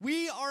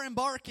are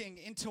embarking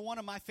into one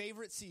of my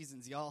favorite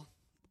seasons, y'all.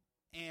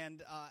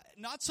 And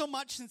not so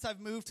much since I've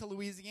moved to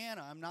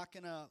Louisiana. I'm not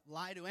going to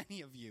lie to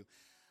any of you.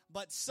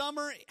 But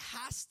summer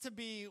has to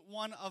be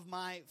one of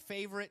my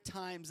favorite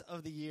times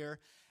of the year.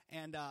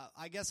 And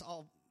I guess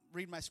I'll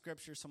read my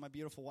scripture so my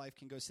beautiful wife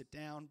can go sit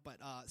down. But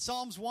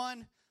Psalms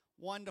 1,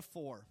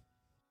 1-4.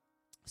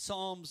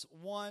 Psalms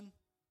 1,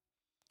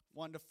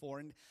 1-4.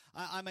 And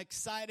I'm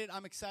excited.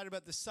 I'm excited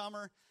about the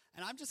summer.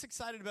 And I'm just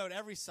excited about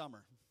every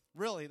summer.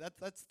 Really,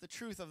 that's the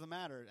truth of the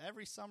matter.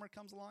 Every summer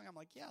comes along, I'm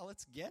like, yeah,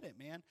 let's get it,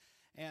 man.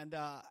 And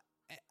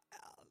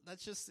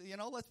that's just,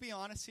 let's be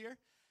honest here.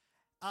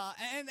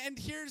 And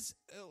here's,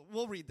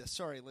 we'll read this.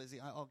 Sorry,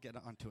 Lizzie, I'll get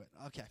onto it.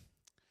 Okay.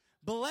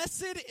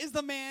 Blessed is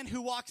the man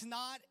who walks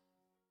not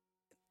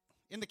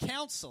in the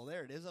counsel,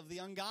 there it is, of the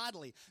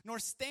ungodly, nor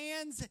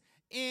stands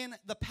in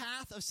the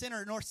path of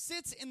sinner, nor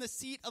sits in the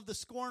seat of the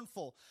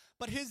scornful.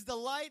 But his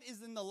delight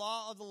is in the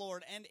law of the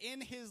Lord, and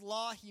in his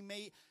law he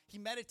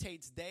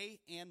meditates day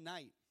and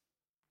night.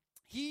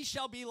 He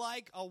shall be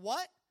like a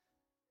what?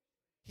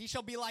 He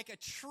shall be like a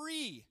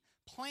tree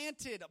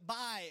planted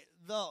by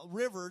the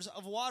rivers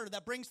of water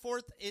that brings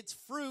forth its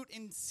fruit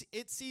in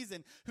its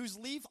season, whose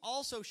leaf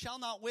also shall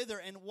not wither,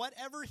 and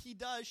whatever he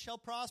does shall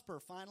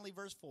prosper. Finally,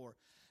 verse 4.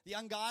 The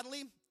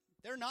ungodly,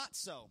 they're not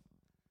so.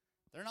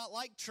 They're not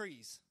like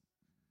trees.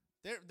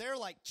 They're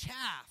like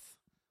chaff,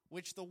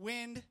 which the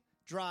wind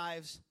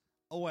drives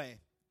away.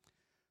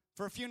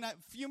 For a few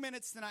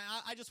minutes tonight,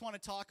 I just want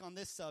to talk on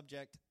this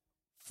subject,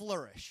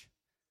 flourish.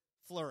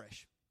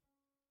 Flourish.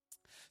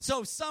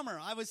 So summer,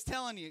 I was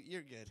telling you,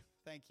 you're good.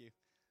 Thank you.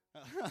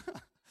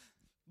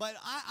 But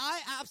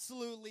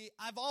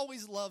I've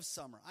always loved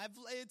summer.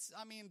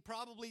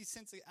 Probably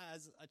since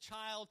as a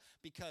child,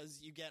 because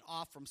you get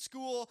off from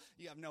school,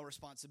 you have no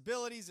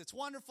responsibilities. It's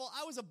wonderful.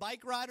 I was a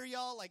bike rider,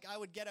 y'all. Like, I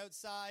would get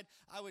outside,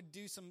 I would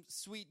do some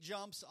sweet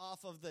jumps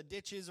off of the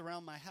ditches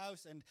around my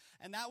house, and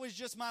that was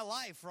just my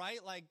life,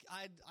 right? Like,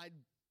 I'd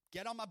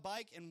get on my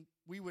bike and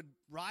we would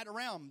ride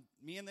around,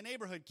 me and the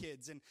neighborhood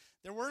kids. And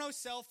there were no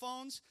cell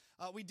phones.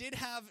 We did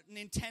have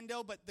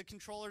Nintendo, but the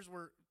controllers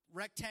were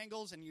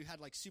rectangles, and you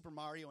had like Super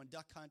Mario and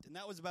Duck Hunt, and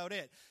that was about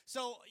it.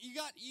 So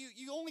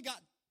you only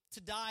got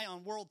to die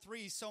on World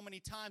 3 so many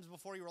times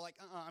before you were like,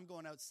 I'm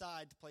going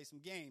outside to play some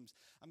games.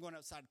 I'm going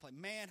outside to play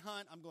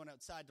Manhunt. I'm going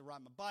outside to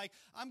ride my bike.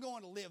 I'm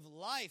going to live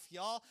life,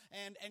 y'all.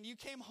 And you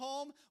came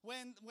home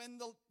when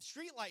the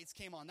street lights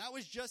came on. That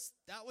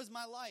was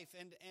my life,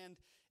 and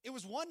it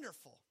was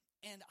wonderful.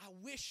 And I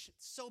wish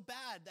so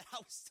bad that I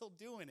was still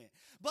doing it.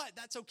 But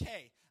that's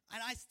okay.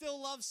 And I still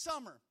love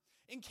summer.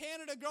 In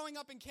Canada, growing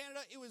up in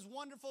Canada, it was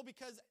wonderful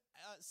because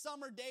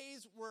summer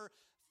days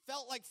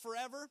felt like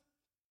forever.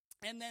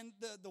 And then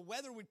the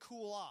weather would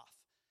cool off.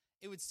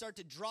 It would start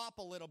to drop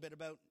a little bit,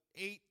 about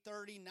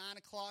 8:30, 9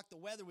 o'clock. The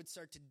weather would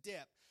start to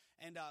dip.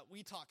 And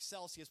we talk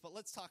Celsius, but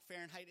let's talk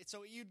Fahrenheit.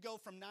 So you'd go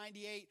from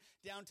 98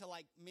 down to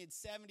like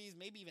mid-70s,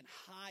 maybe even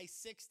high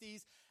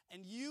 60s.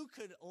 And you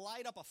could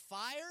light up a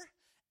fire,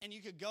 and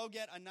you could go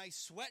get a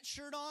nice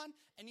sweatshirt on,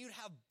 and you'd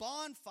have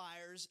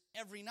bonfires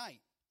every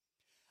night.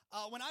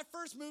 When I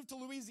first moved to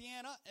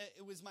Louisiana,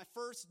 it was my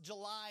first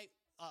July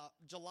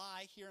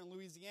here in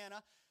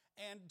Louisiana.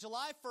 And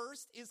July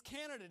 1st is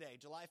Canada Day.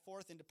 July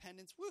 4th,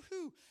 Independence,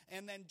 woohoo!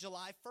 And then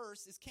July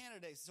 1st is Canada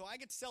Day. So I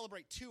get to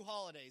celebrate two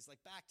holidays,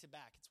 like back to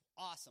back. It's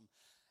awesome.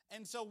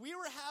 And so we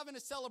were having a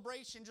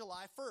celebration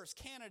July 1st,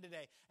 Canada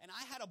Day. And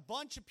I had a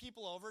bunch of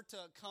people over to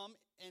come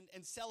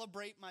and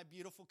celebrate my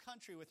beautiful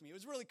country with me. It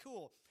was really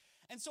cool.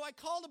 And so I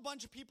called a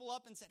bunch of people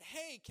up and said,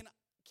 hey, can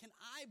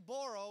I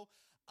borrow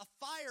a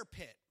fire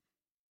pit?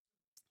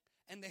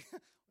 And they,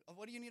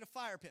 what do you need a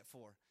fire pit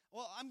for?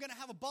 Well, I'm going to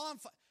have a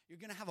bonfire. You're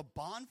going to have a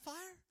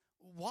bonfire?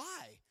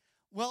 Why?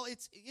 Well,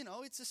 it's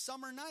a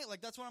summer night.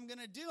 Like, that's what I'm going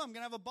to do. I'm going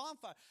to have a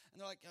bonfire.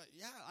 And they're like,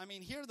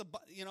 here,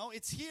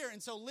 it's here.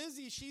 And so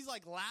Lizzie, she's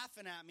like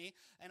laughing at me.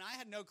 And I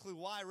had no clue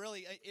why,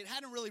 really. It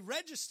hadn't really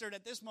registered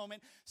at this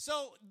moment.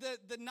 So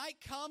the night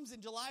comes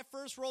and July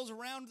 1st rolls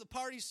around. The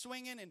party's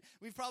swinging. And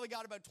we've probably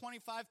got about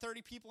 25,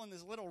 30 people in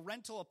this little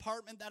rental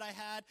apartment that I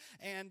had.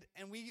 And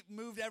we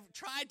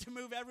tried to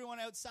move everyone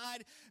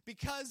outside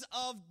because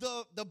of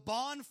the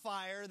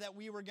bonfire that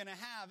we were going to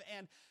have.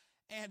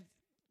 And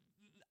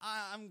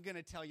I'm going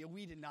to tell you,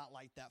 we did not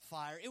light that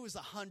fire. It was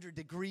 100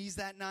 degrees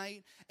that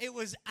night. It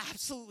was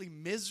absolutely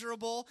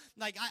miserable.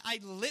 Like, I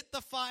lit the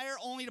fire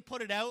only to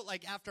put it out,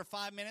 like, after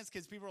 5 minutes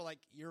because people were like,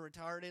 you're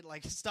retarded,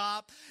 like,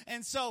 stop.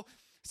 And so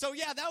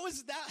yeah, that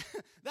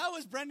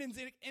was Brendan's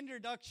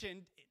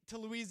introduction to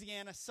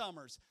Louisiana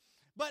summers.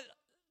 But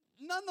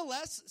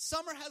nonetheless,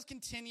 summer has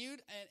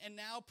continued, and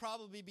now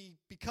probably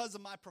because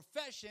of my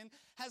profession,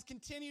 has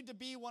continued to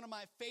be one of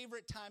my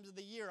favorite times of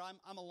the year.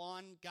 I'm a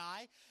lawn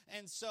guy,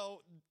 and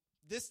so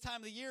this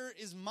time of the year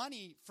is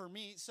money for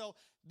me. So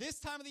this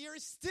time of the year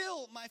is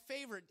still my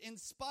favorite,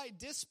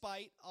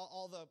 despite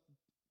all the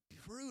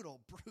brutal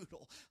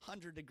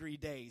 100-degree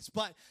days.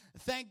 But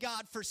thank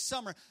God for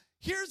summer.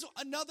 Here's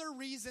another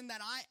reason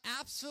that I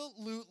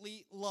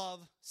absolutely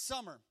love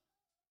summer.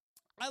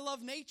 I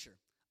love nature.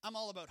 I'm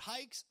all about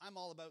hikes. I'm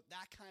all about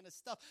that kind of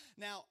stuff.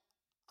 Now,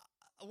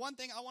 one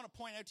thing I want to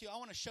point out to you, I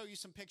want to show you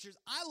some pictures.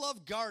 I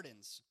love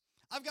gardens.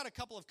 I've got a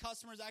couple of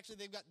customers, actually,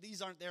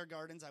 these aren't their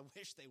gardens. I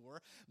wish they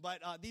were,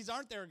 but these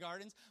aren't their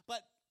gardens.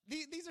 But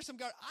these are some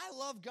gardens. I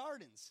love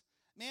gardens,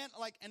 man.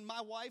 And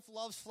my wife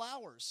loves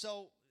flowers,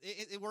 so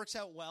it works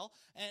out well.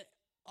 And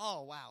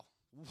oh, wow,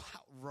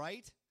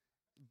 right?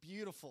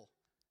 Beautiful.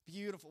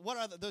 What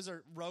are those?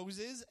 Are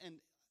roses,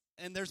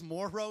 and there's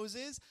more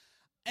roses.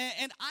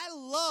 And I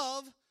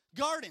love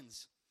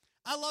gardens.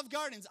 I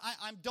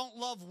don't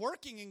love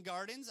working in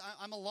gardens.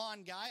 I'm a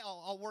lawn guy.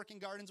 I'll work in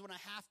gardens when I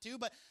have to,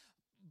 but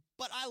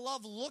I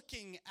love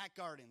looking at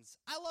gardens.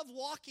 I love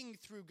walking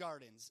through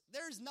gardens.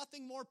 There's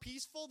nothing more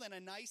peaceful than a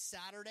nice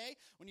Saturday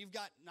when you've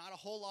got not a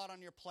whole lot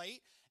on your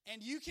plate,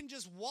 and you can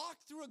just walk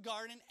through a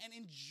garden and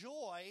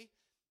enjoy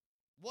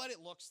what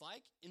it looks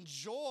like,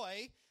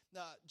 enjoy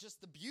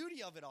just the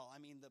beauty of it all. I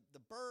mean, the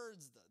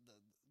birds,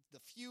 the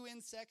few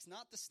insects,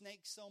 not the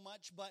snakes so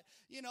much, but,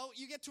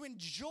 you get to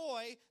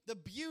enjoy the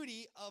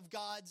beauty of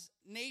God's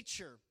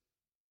nature.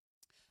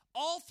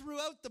 All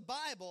throughout the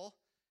Bible,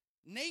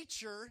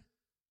 nature,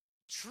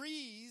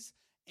 trees,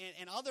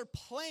 and other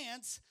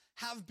plants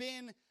have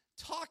been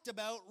talked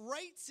about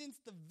right since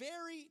the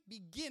very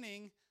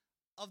beginning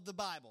of the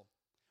Bible.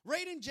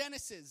 Right in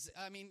Genesis.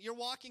 I mean, you're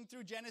walking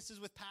through Genesis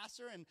with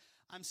Pastor, and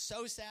I'm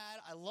so sad.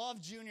 I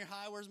love junior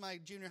high. Where's my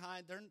junior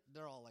high?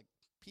 They're all like,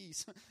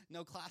 peace.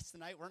 No class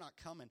tonight. We're not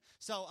coming.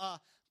 So,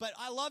 but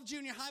I love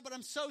junior high, but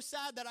I'm so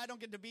sad that I don't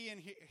get to be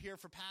in here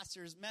for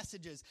Pastor's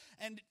messages.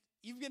 And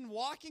you've been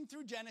walking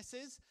through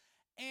Genesis,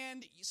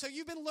 and so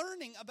you've been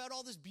learning about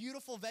all this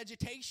beautiful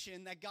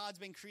vegetation that God's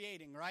been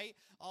creating, right?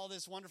 All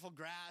this wonderful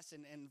grass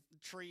and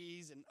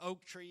trees and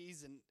oak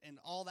trees and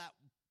all that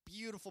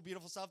beautiful,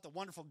 beautiful stuff. The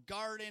wonderful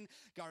Garden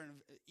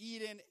of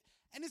Eden.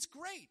 And it's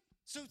great.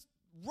 So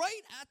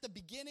right at the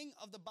beginning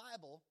of the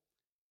Bible,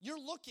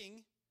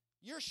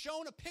 you're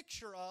shown a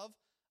picture of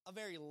a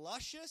very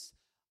luscious,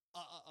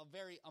 a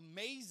very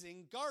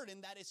amazing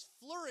garden that is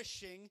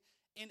flourishing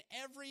in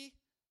every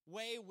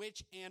way,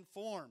 which, and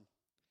form.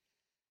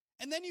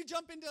 And then you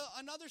jump into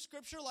another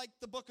scripture like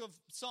the book of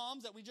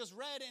Psalms that we just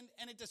read,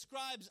 and it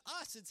describes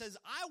us. It says,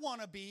 I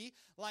want to be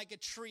like a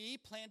tree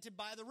planted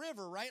by the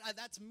river, right?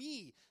 That's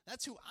me.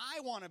 That's who I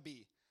want to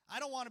be. I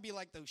don't want to be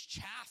like those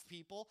chaff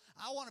people.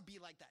 I want to be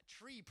like that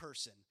tree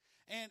person.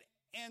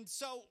 And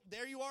so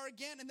there you are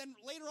again. And then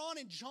later on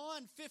in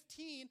John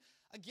 15,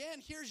 again,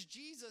 here's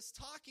Jesus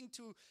talking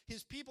to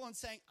his people and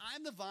saying,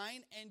 I'm the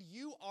vine and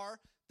you are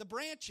the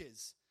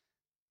branches.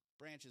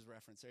 Branches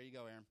reference. There you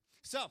go, Aaron.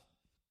 So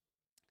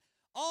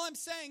all I'm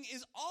saying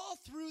is all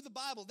through the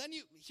Bible. Then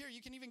you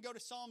can even go to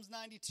Psalms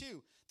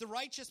 92. The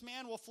righteous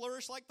man will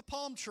flourish like the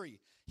palm tree.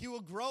 He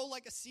will grow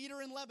like a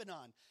cedar in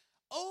Lebanon.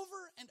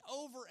 Over and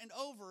over and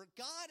over,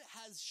 God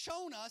has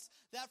shown us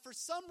that for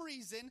some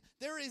reason,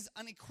 there is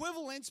an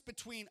equivalence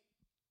between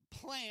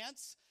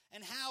plants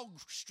and how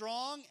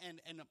strong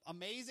and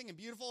amazing and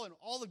beautiful and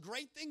all the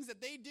great things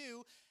that they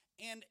do,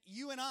 and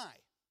you and I.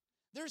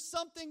 There's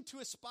something to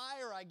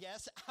aspire, I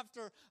guess,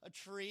 after a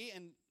tree,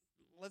 and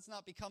let's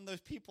not become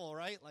those people,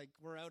 right? Like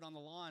we're out on the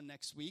lawn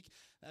next week.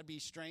 That'd be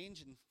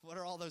strange. And what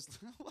are all those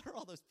people?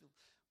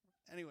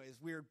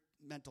 Anyways, weird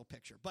mental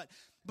picture. But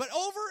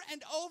over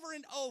and over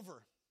and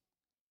over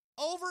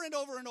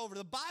and over,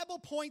 the Bible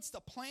points to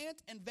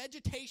plant and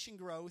vegetation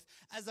growth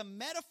as a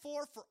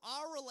metaphor for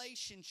our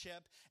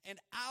relationship and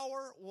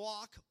our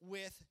walk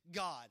with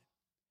God.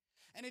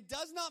 And it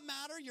does not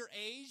matter your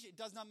age. It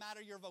does not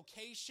matter your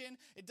vocation.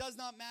 It does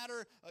not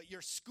matter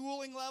your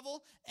schooling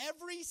level.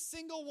 Every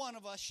single one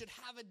of us should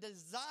have a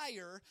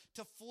desire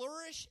to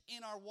flourish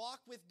in our walk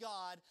with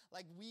God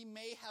like we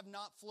may have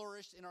not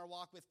flourished in our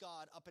walk with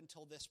God up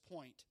until this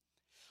point.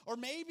 Or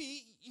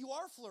maybe you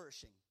are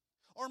flourishing.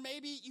 Or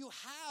maybe you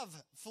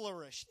have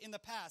flourished in the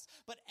past.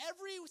 But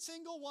every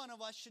single one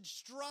of us should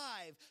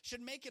strive,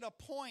 should make it a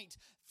point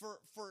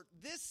for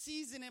this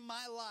season in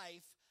my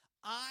life,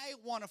 I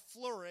want to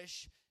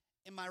flourish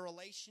in my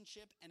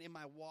relationship and in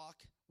my walk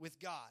with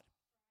God.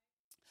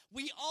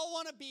 We all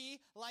want to be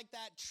like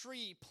that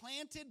tree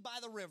planted by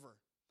the river.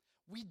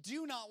 We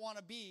do not want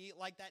to be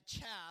like that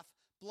chaff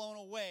blown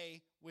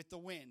away with the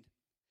wind.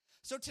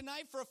 So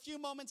tonight, for a few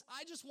moments,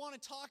 I just want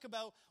to talk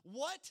about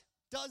what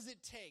does it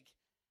take?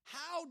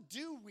 How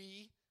do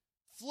we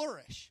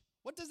flourish?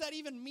 What does that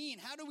even mean?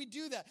 How do we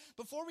do that?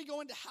 Before we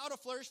go into how to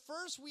flourish,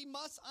 first we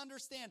must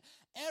understand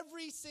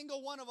every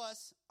single one of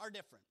us are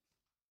different.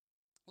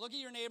 Look at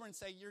your neighbor and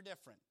say, you're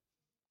different.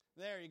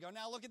 There you go.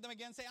 Now look at them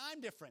again and say,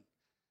 I'm different.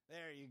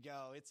 There you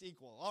go. It's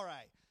equal. All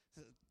right.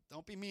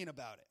 Don't be mean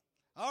about it.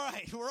 All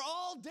right. We're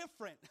all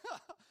different.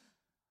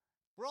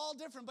 We're all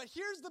different. But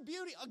here's the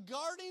beauty. A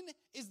garden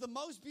is the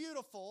most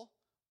beautiful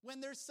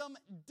when there's some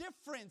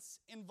difference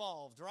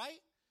involved,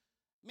 right?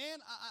 Man,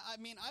 I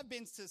mean, I've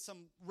been to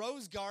some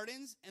rose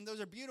gardens, and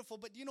those are beautiful.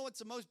 But you know what's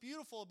the most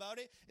beautiful about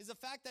it is the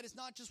fact that it's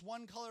not just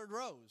one colored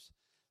rose.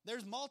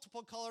 There's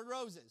multiple colored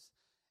roses.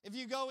 If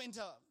you go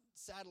into,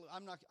 sadly, I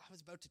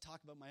was about to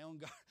talk about my own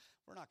garden.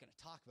 We're not going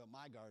to talk about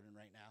my garden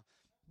right now.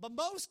 But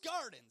most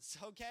gardens,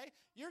 okay,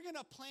 you're going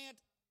to plant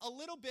a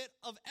little bit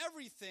of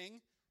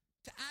everything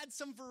to add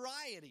some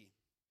variety.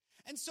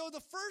 And so the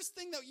first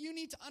thing that you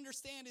need to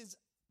understand is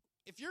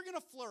if you're going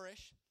to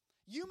flourish,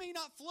 you may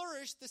not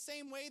flourish the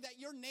same way that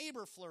your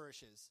neighbor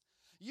flourishes.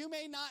 You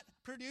may not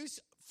produce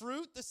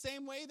fruit the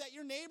same way that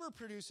your neighbor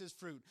produces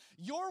fruit.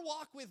 Your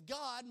walk with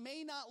God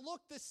may not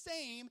look the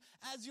same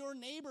as your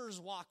neighbor's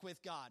walk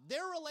with God.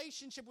 Their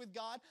relationship with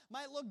God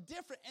might look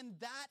different, and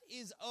that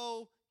is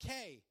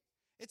okay.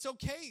 It's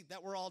okay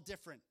that we're all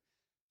different.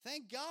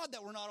 Thank God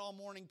that we're not all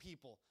morning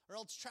people, or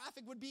else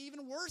traffic would be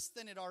even worse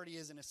than it already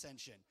is in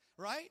Ascension,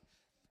 right?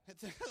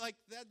 Like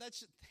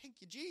that's thank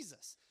you,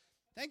 Jesus.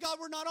 Thank God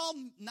we're not all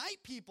night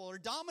people, or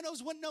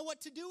Domino's wouldn't know what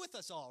to do with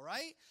us all,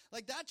 right?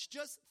 Like that's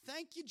just,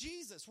 thank you,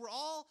 Jesus. We're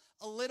all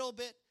a little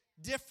bit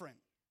different.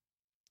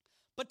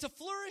 But to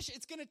flourish,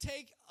 it's going to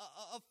take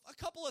a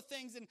couple of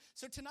things. And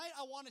so tonight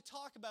I want to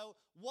talk about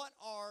what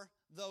are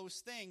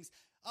those things.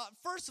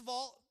 First of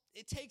all,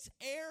 it takes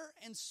air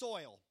and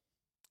soil.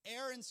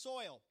 Air and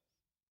soil.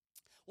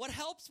 What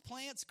helps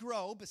plants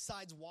grow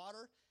besides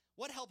water?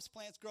 What helps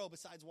plants grow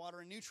besides water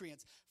and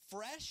nutrients?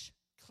 Fresh,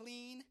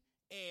 clean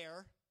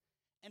air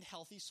and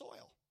healthy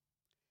soil.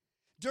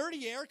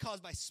 Dirty air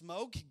caused by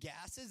smoke,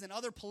 gases, and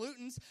other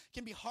pollutants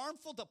can be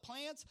harmful to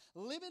plants,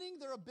 limiting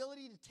their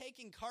ability to take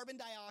in carbon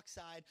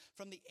dioxide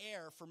from the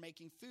air for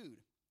making food.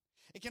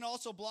 It can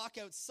also block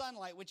out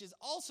sunlight, which is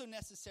also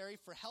necessary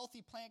for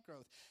healthy plant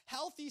growth.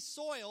 Healthy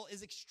soil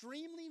is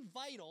extremely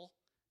vital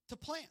to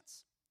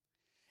plants.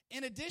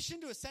 In addition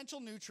to essential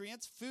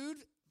nutrients, food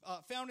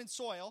found in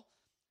soil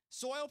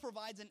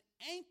provides an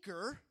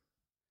anchor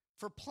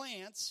for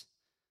plants'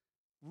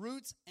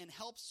 roots and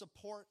helps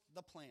support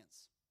the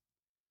plants.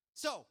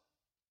 So,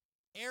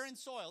 air and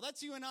soil,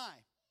 that's you and I.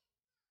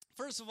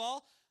 First of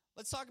all,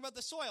 let's talk about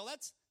the soil.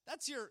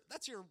 That's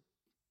your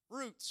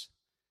roots.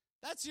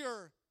 That's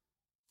your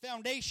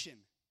foundation.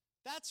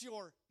 That's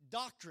your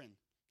doctrine.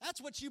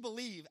 That's what you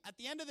believe. At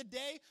the end of the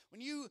day,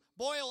 when you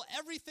boil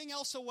everything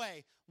else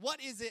away,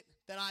 what is it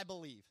that I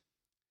believe?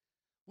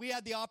 We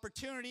had the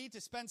opportunity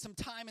to spend some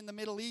time in the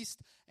Middle East,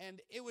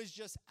 and it was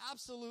just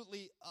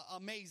absolutely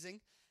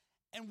amazing.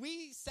 And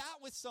we sat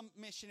with some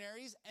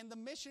missionaries, and the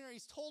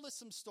missionaries told us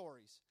some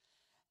stories.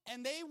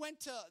 And they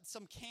went to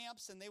some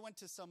camps, and they went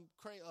to some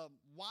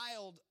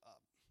wild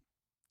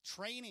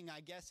training, I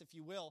guess, if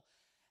you will.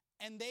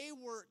 And they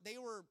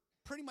were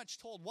pretty much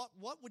told,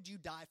 what would you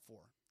die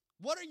for?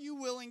 What are you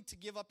willing to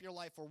give up your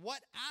life for?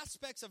 What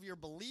aspects of your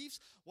beliefs,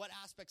 what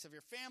aspects of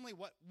your family,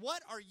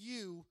 what are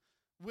you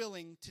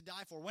willing to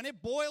die for? When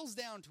it boils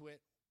down to it,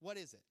 what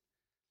is it?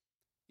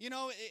 You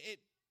know, it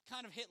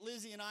kind of hit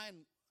Lizzie and I, and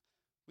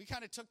we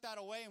kind of took that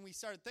away, and we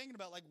started thinking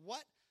about, like,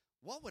 what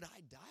would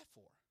I die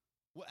for?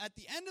 Well, at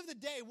the end of the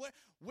day,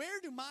 where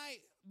do my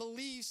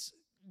beliefs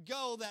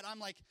go that I'm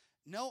like,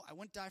 no, I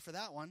wouldn't die for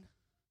that one.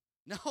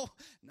 No,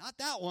 not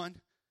that one.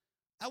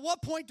 At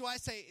what point do I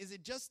say, is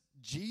it just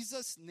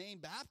Jesus' name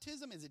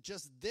baptism? Is it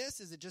just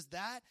this? Is it just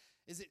that?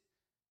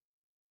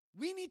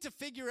 We need to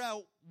figure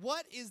out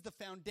what is the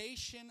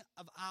foundation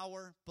of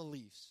our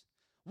beliefs.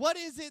 What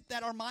is it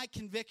that are my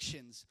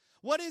convictions?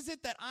 What is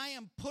it that I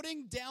am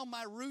putting down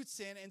my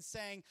roots in and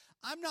saying,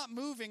 I'm not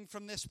moving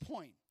from this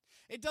point?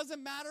 It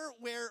doesn't matter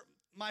where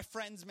my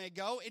friends may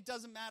go. It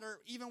doesn't matter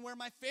even where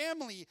my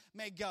family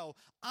may go.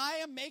 I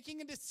am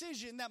making a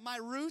decision that my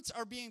roots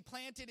are being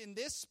planted in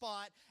this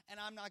spot, and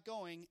I'm not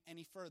going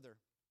any further.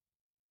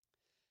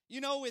 You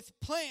know, with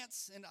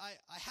plants, and I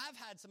have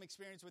had some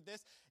experience with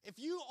this, if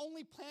you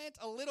only plant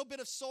a little bit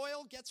of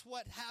soil, guess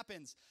what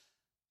happens?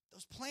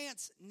 Those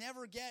plants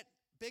never get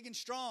big and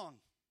strong.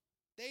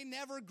 They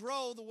never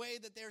grow the way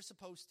that they're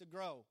supposed to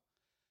grow.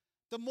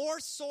 The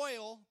more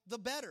soil, the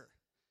better.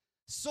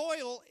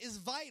 Soil is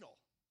vital.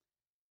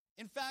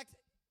 In fact,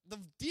 the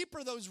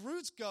deeper those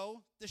roots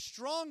go, the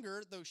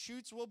stronger those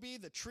shoots will be,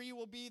 the tree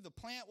will be, the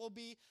plant will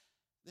be,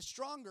 the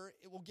stronger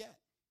it will get.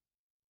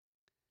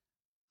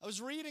 I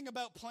was reading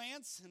about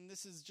plants, and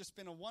this has just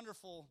been a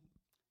wonderful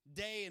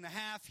day and a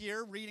half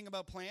here reading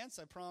about plants.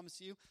 I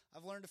promise you,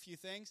 I've learned a few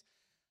things.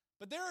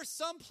 But there are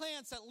some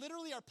plants that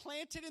literally are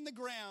planted in the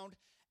ground,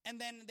 and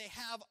then they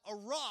have a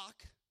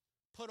rock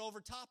put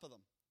over top of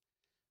them.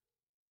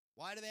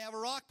 Why do they have a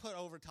rock put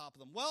over top of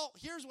them? Well,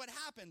 here's what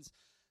happens.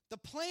 The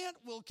plant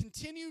will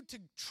continue to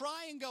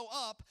try and go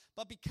up,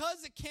 but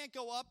because it can't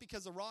go up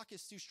because the rock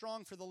is too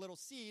strong for the little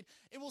seed,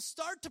 it will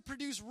start to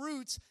produce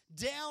roots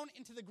down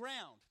into the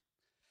ground.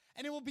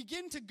 And it will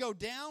begin to go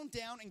down,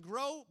 and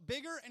grow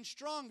bigger and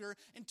stronger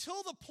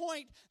until the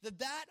point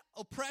that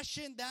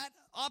oppression, that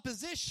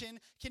opposition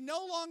can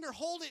no longer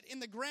hold it in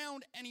the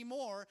ground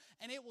anymore,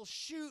 and it will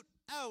shoot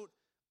out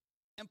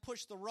and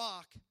push the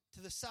rock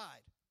to the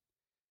side.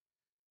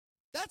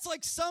 That's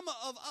like some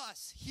of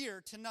us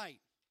here tonight.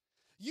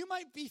 You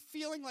might be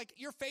feeling like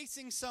you're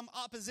facing some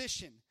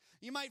opposition.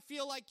 You might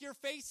feel like you're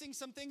facing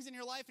some things in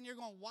your life and you're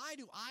going, why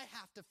do I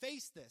have to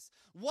face this?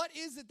 What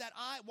is it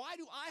why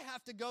do I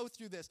have to go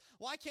through this?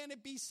 Why can't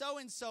it be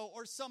so-and-so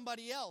or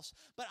somebody else?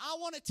 But I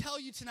want to tell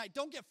you tonight,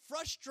 don't get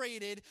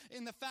frustrated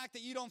in the fact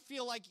that you don't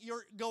feel like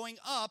you're going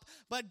up,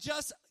 but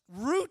just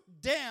root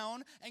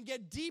down and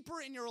get deeper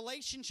in your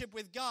relationship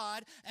with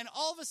God, and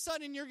all of a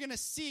sudden you're going to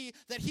see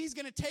that he's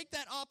going to take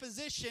that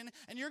opposition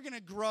and you're going to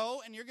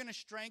grow and you're going to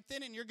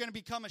strengthen and you're going to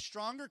become a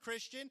stronger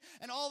Christian,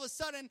 and all of a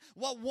sudden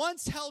what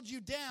once held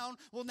you down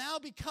will now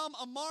become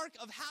a mark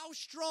of how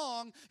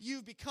strong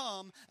you've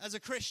become as a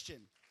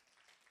Christian.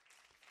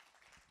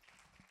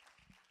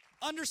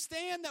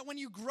 Understand that when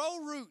you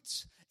grow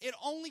roots, it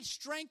only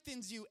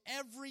strengthens you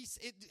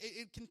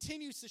it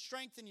continues to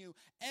strengthen you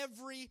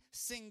every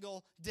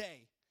single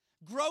day.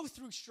 Grow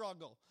through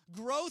struggle.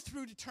 Grow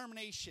through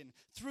determination,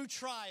 through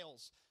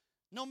trials.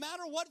 No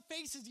matter what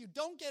faces you,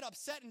 don't get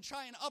upset and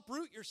try and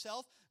uproot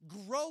yourself.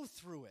 Grow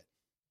through it.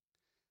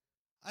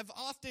 I've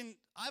often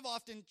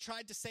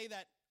tried to say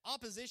that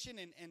opposition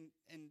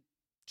and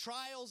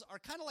trials are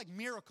kind of like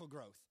miracle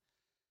growth.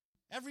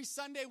 Every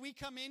Sunday we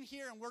come in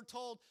here and we're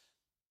told,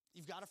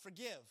 you've got to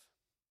forgive.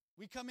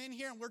 We come in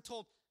here and we're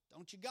told,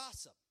 don't you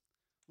gossip.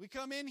 We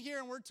come in here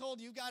and we're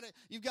told you've got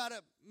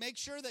to make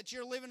sure that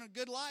you're living a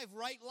good life,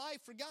 right life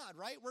for God,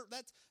 right?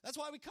 That's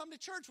why we come to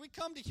church. We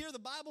come to hear the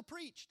Bible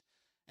preached.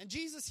 And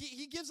Jesus,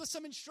 he gives us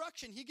some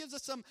instruction. He gives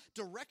us some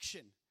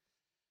direction.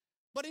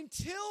 But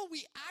until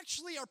we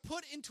actually are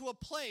put into a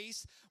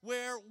place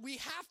where we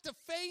have to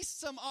face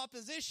some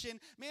opposition,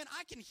 man,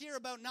 I can hear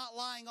about not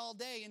lying all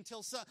day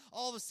until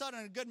all of a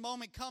sudden a good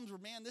moment comes where,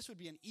 man, this would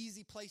be an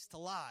easy place to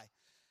lie.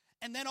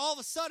 And then all of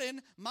a sudden,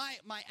 my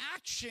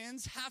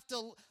actions have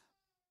to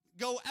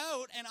go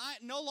out, and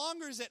no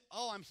longer is it,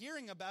 I'm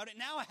hearing about it.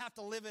 Now I have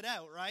to live it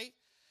out, right?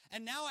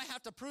 And now I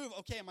have to prove,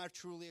 okay, am I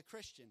truly a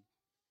Christian?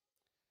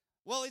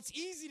 Well, it's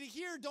easy to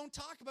hear, don't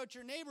talk about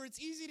your neighbor. It's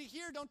easy to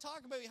hear, don't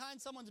talk about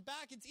behind someone's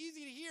back. It's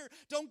easy to hear,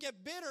 don't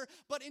get bitter.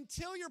 But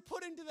until you're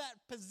put into that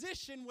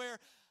position where,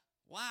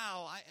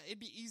 wow, it'd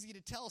be easy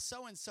to tell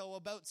so-and-so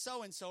about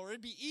so-and-so, or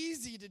it'd be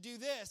easy to do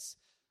this,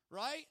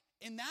 right?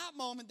 In that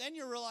moment, then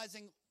you're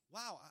realizing,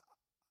 wow,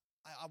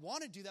 I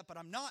want to do that, but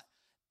I'm not.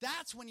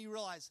 That's when you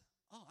realize,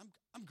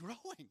 I'm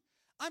growing.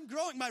 I'm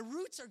growing. My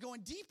roots are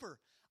going deeper.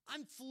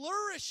 I'm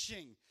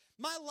flourishing.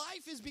 My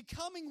life is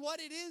becoming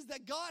what it is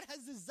that God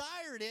has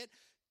desired it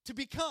to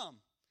become.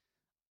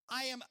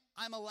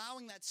 I'm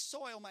allowing that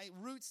soil, my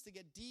roots, to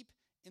get deep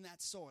in that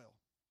soil.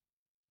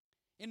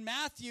 In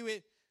Matthew,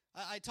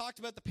 I talked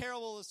about the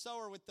parable of the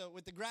sower with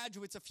the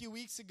graduates a few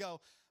weeks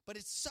ago, but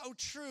it's so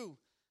true.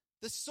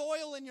 The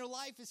soil in your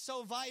life is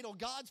so vital.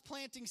 God's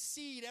planting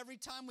seed every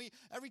time we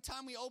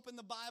open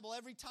the Bible,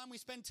 every time we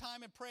spend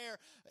time in prayer.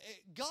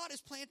 God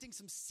is planting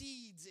some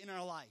seeds in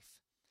our life.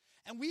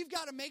 And we've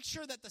got to make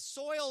sure that the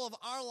soil of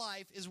our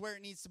life is where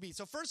it needs to be.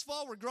 So first of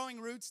all, we're growing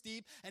roots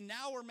deep, and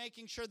now we're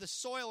making sure the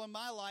soil in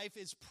my life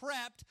is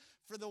prepped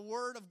for the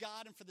Word of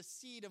God and for the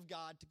seed of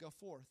God to go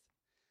forth.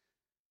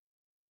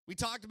 We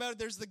talked about it.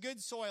 There's the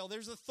good soil.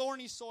 There's the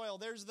thorny soil.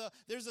 There's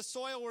the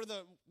soil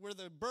where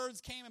the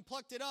birds came and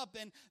plucked it up.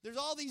 And there's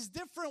all these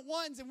different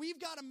ones. And we've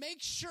got to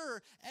make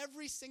sure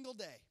every single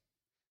day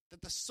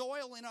that the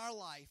soil in our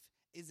life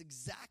is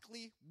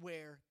exactly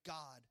where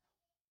God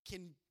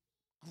can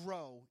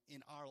grow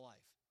in our life.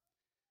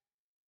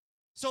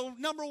 So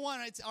number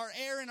one, it's our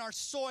air and our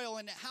soil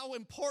and how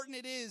important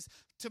it is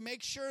to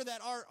make sure that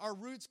our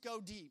roots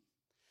go deep.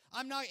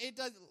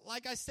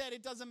 Like I said,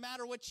 it doesn't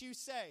matter what you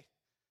say.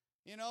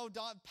 You know,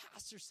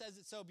 Pastor says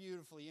it so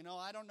beautifully. You know,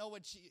 I don't know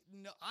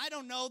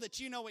that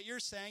you know what you're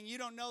saying. You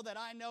don't know that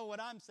I know what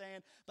I'm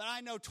saying. But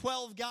I know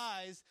 12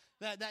 guys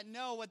that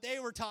know what they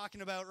were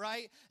talking about,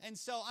 right? And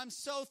so I'm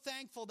so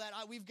thankful that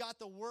we've got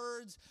the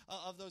words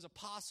of those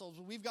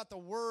apostles. We've got the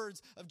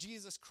words of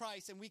Jesus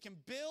Christ. And we can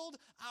build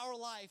our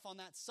life on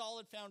that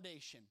solid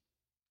foundation.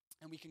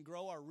 And we can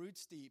grow our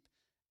roots deep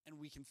and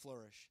we can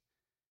flourish.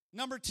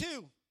 Number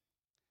two,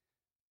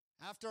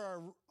 after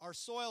our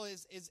soil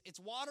is it's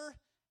water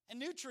and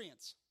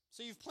nutrients.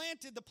 So you've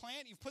planted the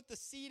plant, you've put the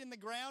seed in the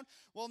ground.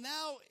 Well,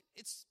 now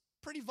it's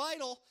pretty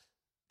vital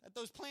that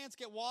those plants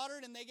get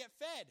watered and they get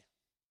fed.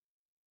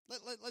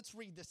 Let's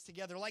read this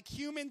together. Like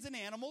humans and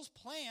animals,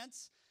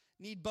 plants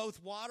need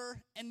both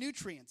water and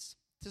nutrients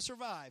to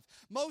survive.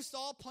 Most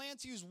all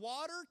plants use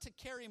water to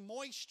carry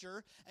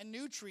moisture and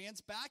nutrients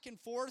back and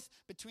forth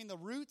between the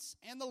roots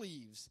and the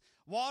leaves.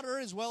 Water,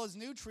 as well as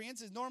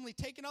nutrients, is normally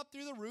taken up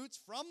through the roots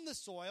from the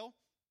soil.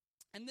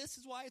 And this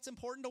is why it's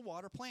important to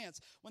water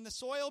plants when the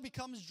soil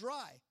becomes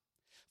dry.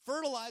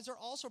 Fertilizer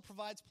also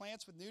provides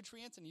plants with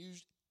nutrients and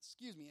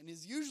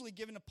is usually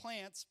given to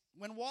plants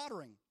when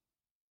watering.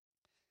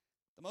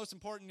 The most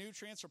important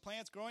nutrients for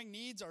plants growing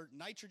needs are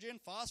nitrogen,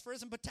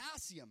 phosphorus, and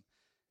potassium.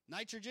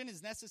 Nitrogen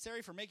is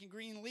necessary for making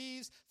green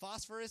leaves.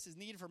 Phosphorus is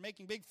needed for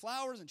making big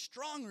flowers and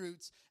strong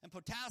roots. And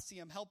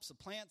potassium helps the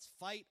plants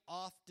fight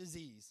off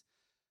disease.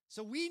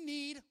 So we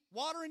need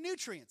water and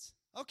nutrients.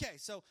 Okay,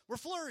 so we're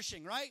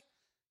flourishing, right?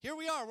 Here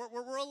we are.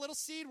 We're a little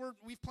seed.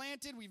 We've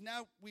planted.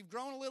 We've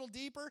grown a little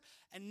deeper,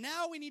 and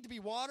now we need to be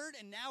watered,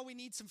 and now we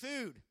need some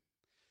food.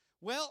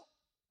 Well,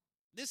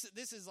 this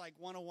is like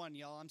 101,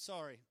 y'all. I'm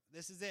sorry.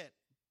 This is it.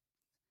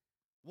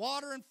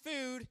 Water and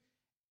food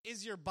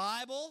is your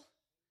Bible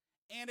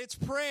and it's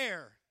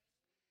prayer.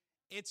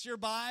 It's your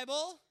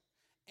Bible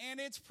and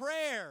it's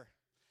prayer.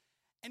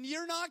 And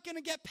you're not going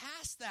to get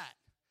past that.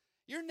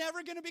 You're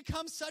never going to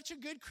become such a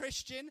good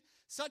Christian,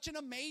 such an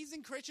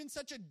amazing Christian,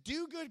 such a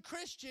do-good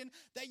Christian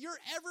that you're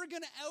ever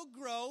going to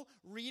outgrow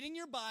reading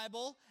your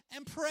Bible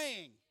and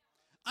praying.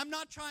 I'm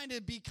not trying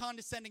to be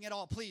condescending at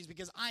all, please,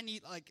 because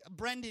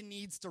Brendan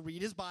needs to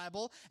read his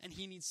Bible and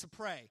he needs to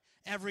pray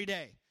every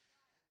day.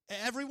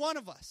 Every one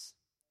of us.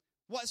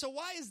 So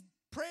why is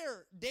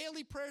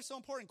daily prayer so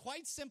important?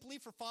 Quite simply,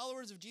 for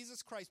followers of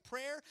Jesus Christ,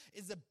 prayer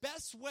is the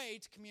best way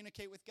to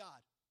communicate with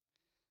God.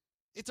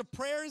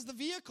 Prayer is the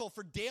vehicle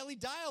for daily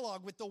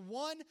dialogue with the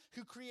one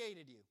who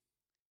created you.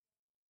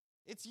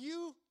 It's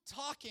you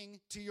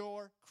talking to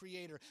your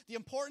Creator. The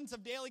importance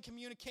of daily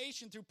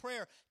communication through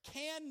prayer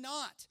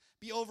cannot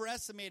be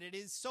overestimated. It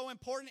is so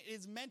important. It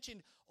is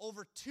mentioned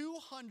over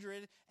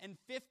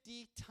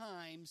 250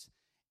 times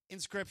in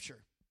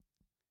Scripture.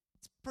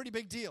 It's a pretty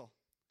big deal.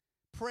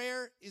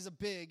 Prayer is a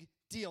big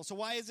deal. So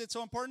why is it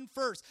so important?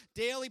 First,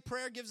 daily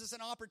prayer gives us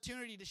an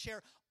opportunity to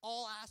share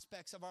all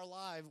aspects of our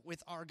life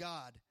with our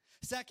God.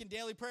 Second,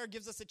 daily prayer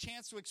gives us a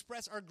chance to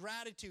express our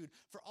gratitude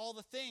for all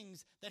the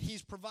things that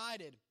He's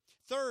provided.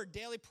 Third,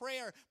 daily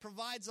prayer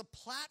provides a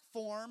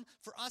platform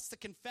for us to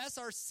confess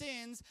our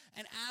sins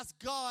and ask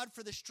God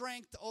for the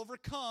strength to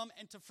overcome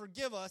and to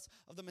forgive us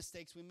of the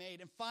mistakes we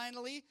made. And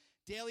finally,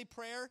 daily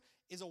prayer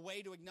is a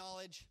way to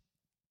acknowledge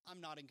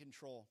I'm not in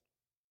control.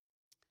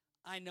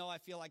 I know I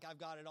feel like I've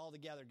got it all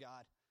together,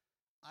 God.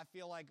 I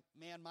feel like,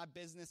 man, my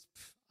business,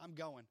 I'm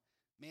going.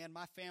 Man,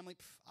 my family,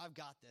 I've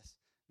got this.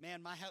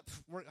 Man, my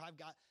health, I've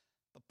got.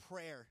 But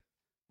prayer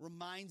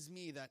reminds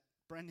me that,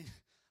 Brendan,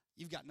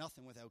 you've got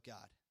nothing without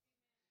God.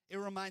 It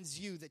reminds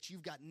you that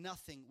you've got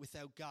nothing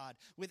without God.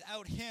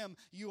 Without Him,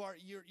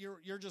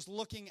 you're just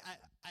looking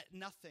at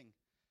nothing.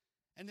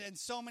 And then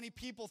so many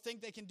people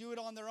think they can do it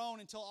on their own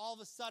until all of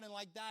a sudden,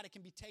 like that, it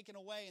can be taken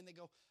away, and they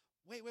go,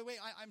 wait,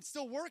 I'm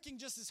still working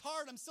just as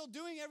hard. I'm still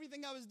doing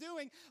everything I was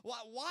doing.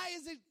 Why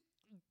is it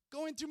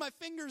going through my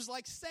fingers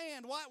like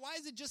sand? Why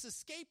is it just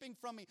escaping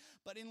from me?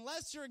 But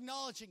unless you're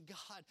acknowledging,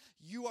 God,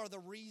 you are the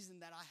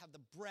reason that I have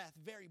the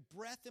very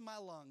breath in my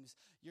lungs,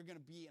 you're going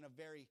to be in a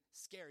very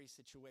scary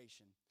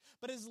situation.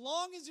 But as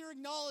long as you're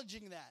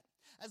acknowledging that,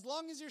 as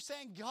long as you're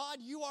saying, God,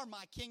 you are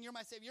my King, you're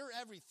my Savior, you're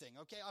everything,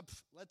 okay?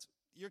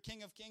 You're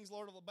King of Kings,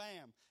 Lord of the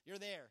Bam. You're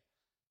there.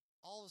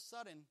 All of a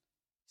sudden,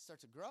 you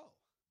start to grow.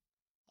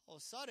 All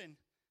of a sudden,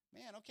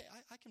 man, okay,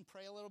 I can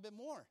pray a little bit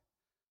more.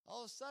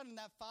 All of a sudden,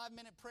 that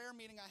 5-minute prayer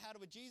meeting I had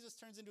with Jesus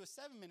turns into a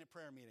 7-minute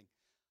prayer meeting.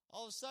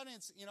 All of a sudden,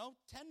 it's,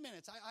 10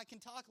 minutes. I can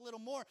talk a little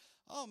more.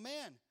 Oh,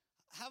 man,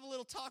 have a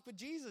little talk with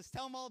Jesus.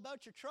 Tell him all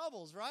about your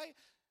troubles, right?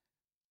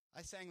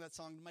 I sang that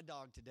song to my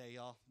dog today,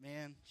 y'all.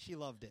 Man, she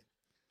loved it.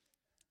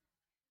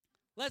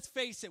 Let's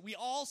face it, we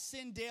all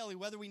sin daily,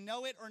 whether we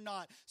know it or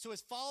not. So as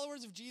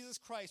followers of Jesus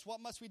Christ, what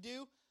must we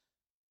do?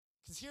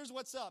 Because here's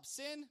what's up.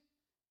 Sin,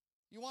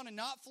 you want to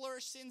not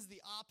flourish, sin's the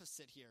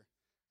opposite here.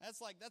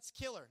 That's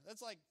killer.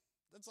 That's like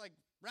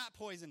rat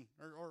poison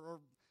or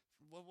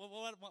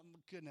what,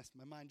 goodness,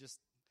 my mind just,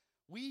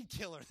 weed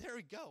killer. There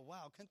we go.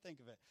 Wow, couldn't think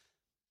of it.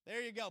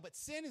 There you go. But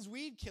sin is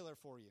weed killer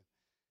for you.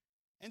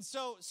 And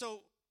so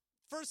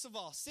first of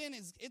all, prayer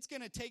is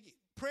going to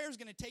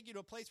take you to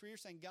a place where you're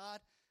saying, God,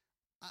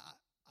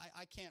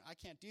 I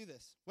can't do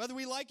this. Whether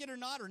we like it or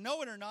not, or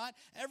know it or not,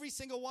 every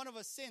single one of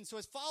us sins. So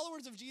as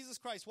followers of Jesus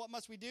Christ, what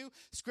must we do?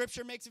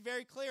 Scripture makes it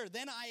very clear.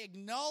 Then I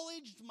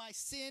acknowledged my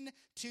sin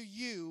to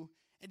you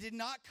and did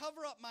not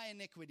cover up my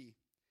iniquity.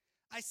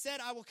 I said,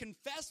 I will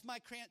confess my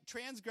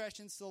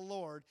transgressions to the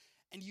Lord,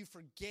 and you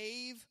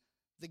forgave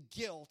the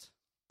guilt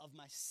of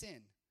my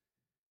sin.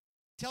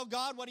 Tell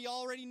God what He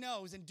already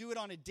knows and do it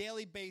on a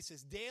daily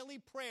basis. Daily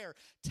prayer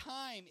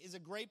time is a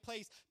great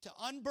place to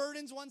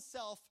unburden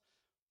oneself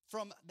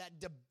from that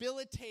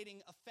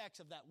debilitating effects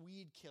of that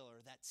weed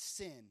killer, that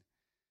sin.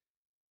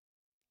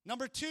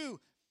 Number 2,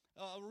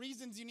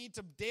 reasons you need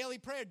to daily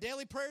prayer.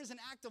 Daily prayer is an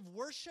act of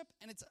worship,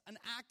 and it's an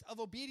act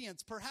of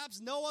obedience. Perhaps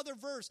no other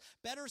verse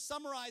better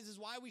summarizes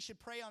why we should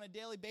pray on a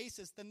daily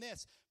basis than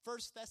this. 1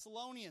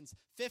 Thessalonians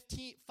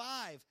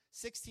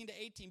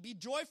 5:16-18. Be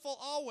joyful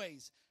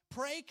always.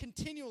 Pray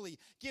continually.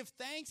 Give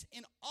thanks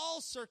in all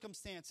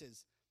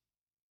circumstances.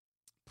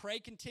 Pray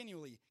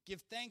continually.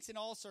 Give thanks in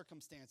all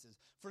circumstances.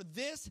 For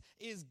this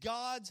is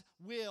God's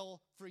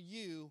will for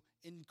you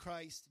in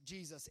Christ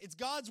Jesus. It's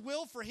God's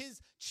will for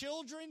His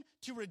children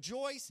to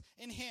rejoice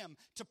in Him,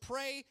 to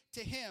pray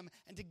to Him,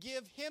 and to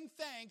give Him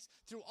thanks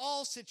through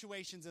all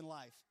situations in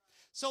life.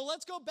 So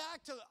let's go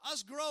back to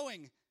us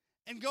growing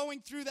and going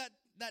through that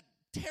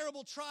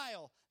terrible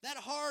trial, that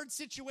hard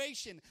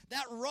situation,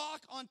 that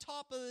rock on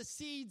top of the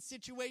seed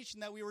situation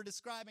that we were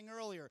describing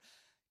earlier.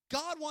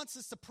 God wants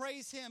us to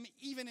praise Him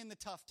even in the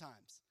tough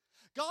times.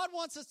 God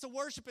wants us to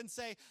worship and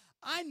say,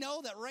 I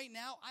know that right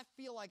now I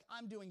feel like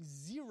I'm doing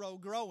zero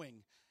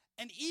growing.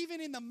 And even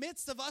in the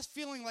midst of us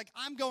feeling like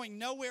I'm going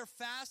nowhere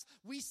fast,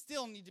 we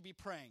still need to be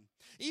praying.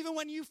 Even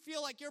when you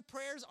feel like your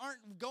prayers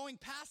aren't going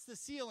past the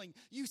ceiling,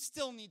 you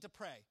still need to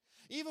pray.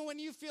 Even when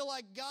you feel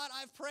like, God,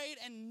 I've prayed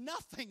and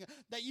nothing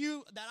that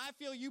I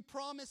feel you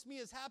promised me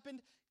has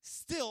happened,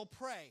 still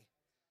pray.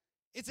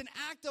 It's an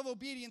act of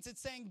obedience.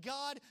 It's saying,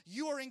 God,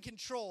 you are in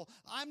control.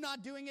 I'm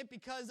not doing it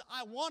because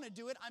I want to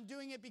do it. I'm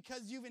doing it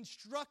because you've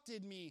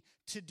instructed me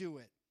to do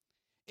it.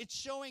 It's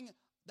showing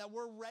that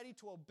we're ready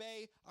to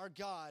obey our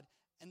God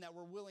and that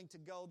we're willing to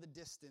go the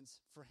distance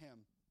for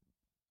him.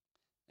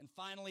 And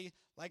finally,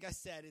 like I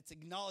said, it's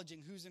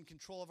acknowledging who's in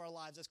control of our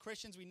lives. As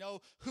Christians, we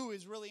know who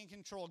is really in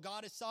control.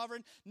 God is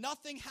sovereign.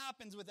 Nothing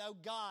happens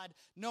without God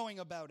knowing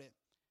about it.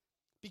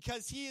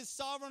 Because he is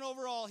sovereign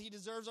over all, he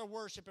deserves our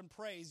worship and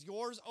praise.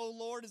 Yours, O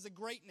Lord, is the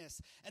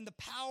greatness and the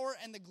power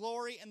and the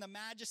glory and the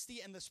majesty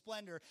and the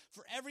splendor.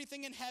 For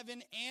everything in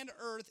heaven and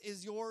earth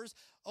is yours,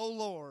 O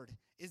Lord,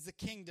 is the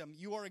kingdom.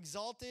 You are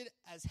exalted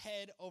as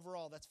head over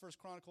all. That's 1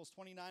 Chronicles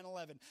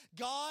 29:11.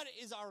 God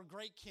is our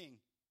great king.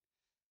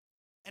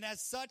 And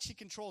as such, he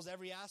controls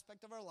every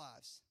aspect of our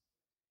lives.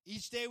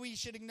 Each day we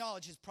should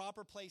acknowledge his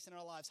proper place in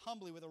our lives,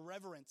 humbly with a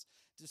reverence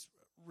just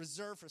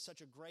reserved for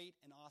such a great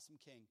and awesome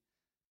king.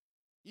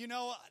 You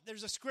know,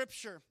 there's a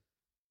scripture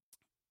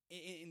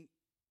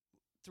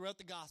throughout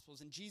the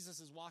Gospels, and Jesus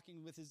is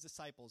walking with his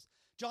disciples.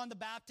 John the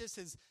Baptist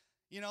is,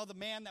 the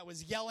man that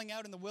was yelling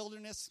out in the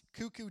wilderness,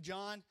 Cuckoo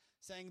John,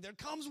 saying, there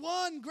comes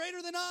one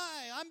greater than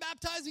I. I'm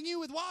baptizing you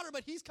with water,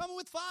 but he's coming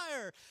with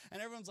fire.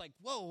 And everyone's like,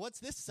 whoa, what's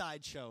this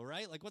sideshow,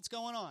 right? Like, what's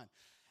going on?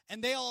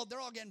 And they're all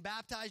getting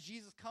baptized.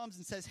 Jesus comes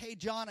and says, hey,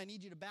 John, I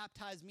need you to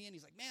baptize me. And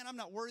he's like, man, I'm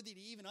not worthy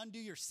to even undo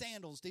your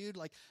sandals, dude.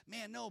 Like,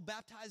 man, no,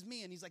 baptize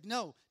me. And he's like,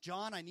 no,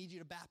 John, I need you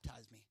to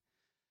baptize me.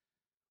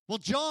 Well,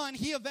 John,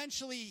 he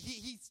eventually,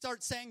 he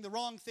starts saying the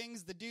wrong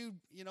things. The dude,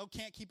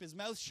 can't keep his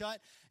mouth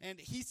shut. And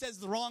he says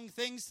the wrong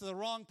things to the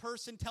wrong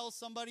person, tells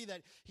somebody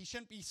that he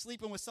shouldn't be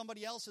sleeping with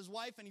somebody else's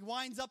wife, and he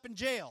winds up in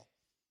jail.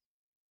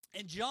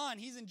 And John,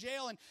 he's in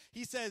jail, and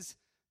he starts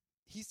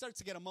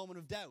to get a moment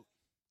of doubt.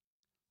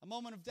 A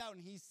moment of doubt,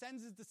 and he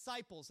sends his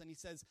disciples, and he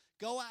says,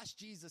 go ask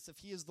Jesus if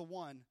he is the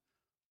one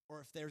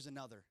or if there's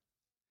another.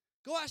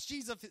 Go ask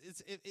Jesus,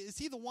 is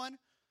he the one?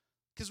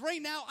 Because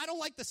right now, I don't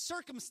like the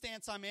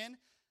circumstance I'm in.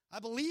 I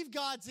believe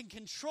God's in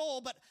control,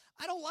 but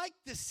I don't like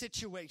this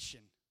situation.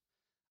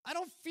 I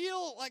don't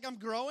feel like I'm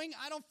growing.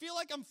 I don't feel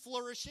like I'm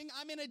flourishing.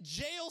 I'm in a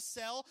jail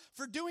cell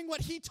for doing what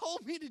he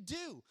told me to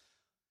do.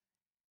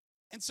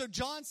 And so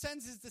John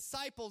sends his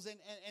disciples,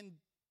 and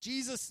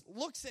Jesus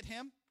looks at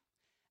him,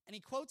 and he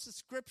quotes a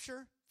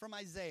scripture from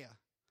Isaiah,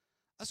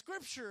 a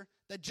scripture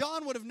that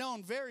John would have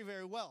known very,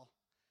 very well.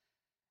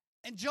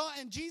 And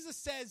Jesus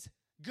says,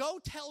 go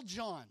tell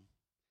John,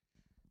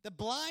 the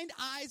blind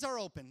eyes are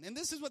open. And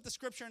this is what the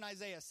scripture in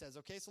Isaiah says,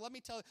 okay? So let me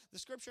tell you, the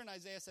scripture in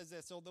Isaiah says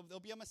this. So there'll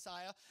be a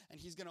Messiah,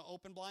 and he's going to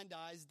open blind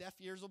eyes, deaf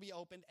ears will be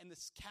opened, and the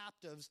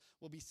captives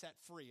will be set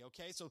free,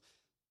 okay? So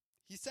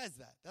he says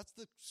that. That's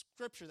the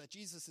scripture that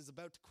Jesus is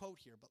about to quote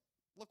here. But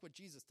look what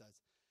Jesus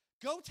does.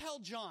 Go tell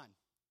John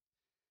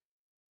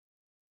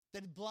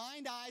that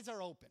blind eyes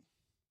are open,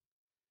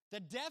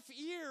 that deaf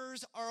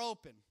ears are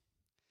open.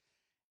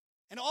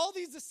 And all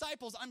these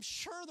disciples, I'm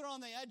sure they're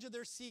on the edge of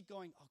their seat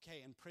going,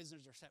 okay, and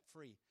prisoners are set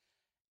free.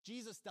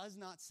 Jesus does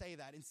not say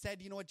that.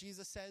 Instead, you know what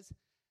Jesus says?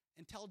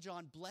 And tell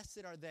John,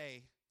 blessed are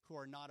they who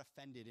are not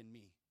offended in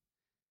me.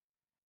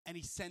 And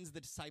he sends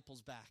the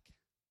disciples back.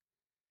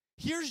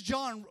 Here's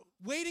John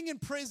waiting in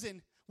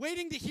prison,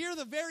 waiting to hear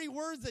the very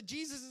words that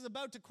Jesus is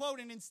about to quote.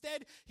 And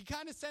instead, he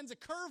kind of sends a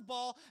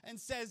curveball and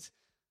says,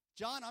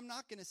 John, I'm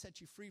not going to set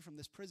you free from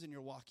this prison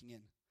you're walking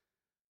in.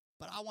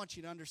 But I want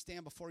you to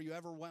understand, before you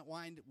ever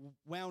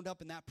wound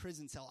up in that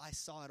prison cell, I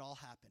saw it all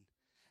happen.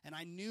 And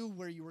I knew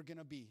where you were going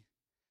to be.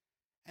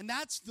 And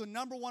that's the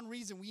number one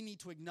reason we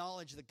need to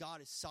acknowledge that God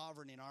is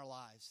sovereign in our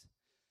lives.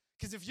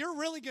 Because if you're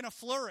really going to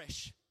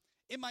flourish,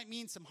 it might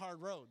mean some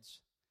hard roads.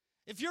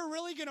 If you're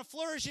really going to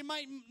flourish, it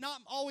might not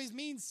always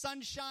mean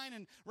sunshine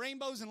and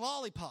rainbows and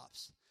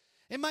lollipops.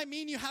 It might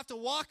mean you have to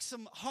walk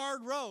some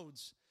hard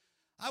roads.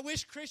 I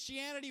wish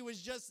Christianity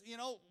was just,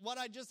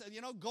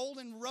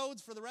 golden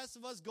roads for the rest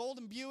of us,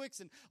 golden Buicks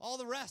and all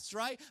the rest,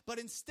 right? But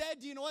instead,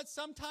 do you know what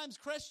sometimes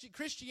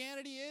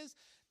Christianity is?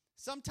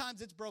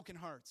 Sometimes it's broken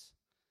hearts.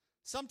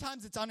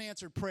 Sometimes it's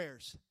unanswered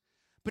prayers.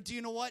 But do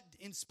you know what?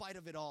 In spite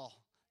of it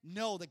all,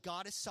 know that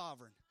God is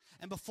sovereign.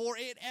 And before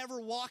it ever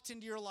walked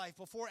into your life,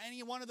 before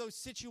any one of those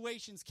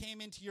situations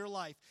came into your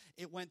life,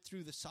 it went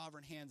through the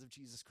sovereign hands of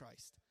Jesus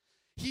Christ.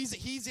 He's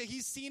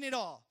seen it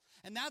all.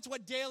 And that's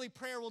what daily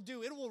prayer will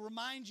do. It will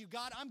remind you,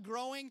 God, I'm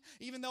growing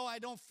even though I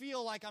don't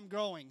feel like I'm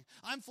growing.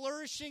 I'm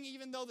flourishing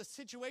even though the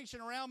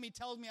situation around me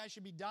tells me I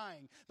should be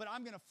dying. But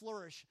I'm going to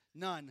flourish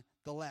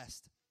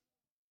nonetheless.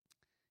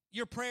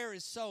 Your prayer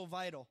is so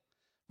vital.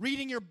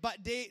 Reading your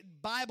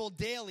Bible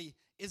daily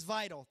is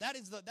vital.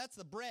 That's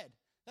the bread.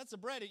 That's the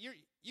bread.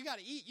 You got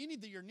to eat. You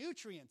need your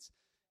nutrients.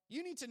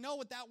 You need to know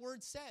what that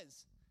word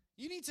says.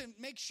 You need to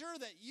make sure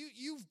that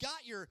you've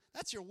got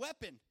that's your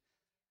weapon.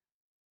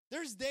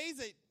 There's days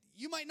that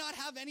you might not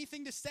have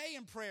anything to say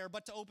in prayer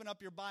but to open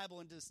up your Bible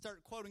and to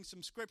start quoting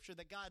some scripture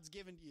that God's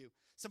given to you,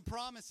 some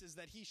promises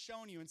that he's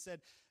shown you and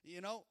said,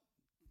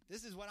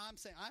 this is what I'm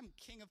saying. I'm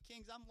King of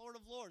Kings. I'm Lord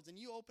of Lords. And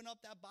you open up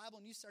that Bible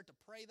and you start to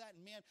pray that,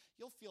 and man,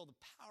 you'll feel the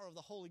power of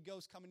the Holy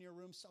Ghost come in your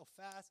room so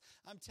fast.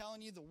 I'm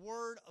telling you, the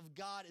Word of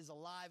God is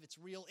alive. It's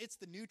real. It's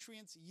the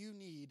nutrients you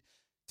need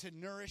to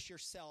nourish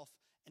yourself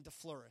and to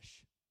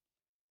flourish.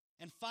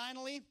 And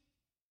finally,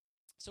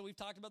 so we've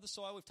talked about the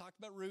soil. We've talked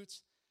about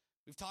roots.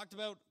 We've talked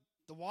about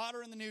the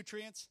water and the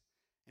nutrients.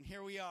 And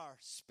here we are,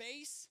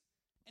 space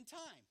and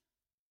time.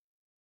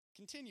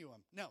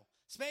 Continuum. No,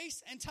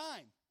 space and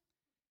time.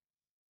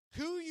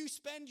 Who you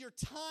spend your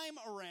time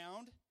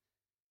around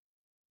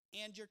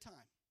and your time.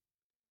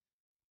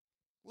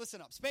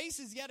 Listen up. Space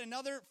is yet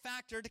another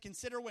factor to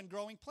consider when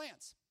growing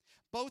plants.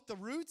 Both the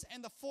roots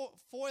and the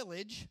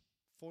foliage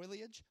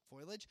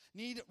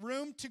need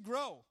room to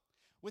grow.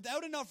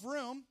 Without enough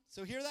room,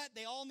 so hear that?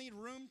 They all need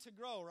room to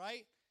grow,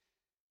 right?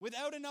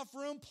 Without enough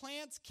room,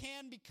 plants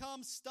can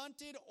become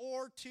stunted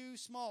or too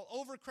small.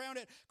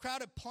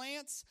 Crowded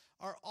plants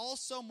are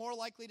also more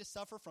likely to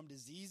suffer from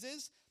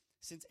diseases,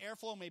 since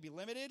airflow may be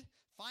limited.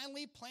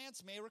 Finally,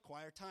 plants may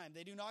require time.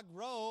 They do not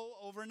grow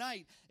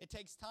overnight. It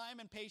takes time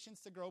and patience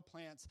to grow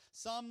plants,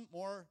 some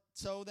more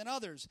so than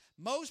others.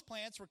 Most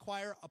plants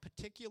require a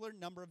particular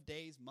number of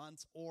days,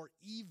 months, or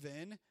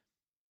even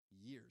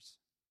years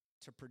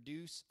to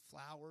produce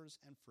flowers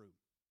and fruit.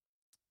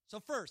 So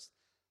first,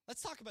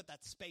 let's talk about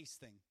that space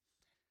thing.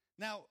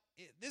 Now,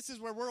 this is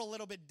where we're a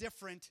little bit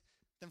different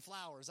than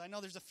flowers. I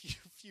know there's a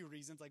few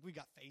reasons. Like, we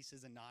got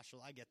faces and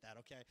nostrils. I get that,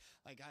 okay?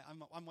 Like,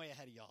 I'm way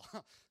ahead of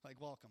y'all. Like,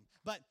 welcome.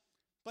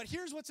 But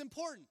here's what's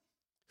important.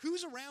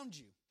 Who's around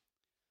you?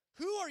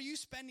 Who are you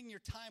spending your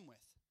time with?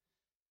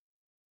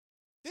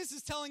 This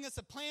is telling us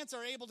that plants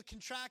are able to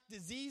contract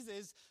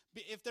diseases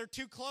if they're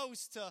too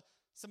close to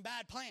some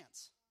bad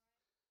plants.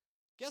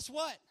 Guess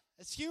what?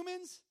 As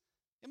humans,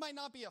 it might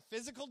not be a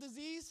physical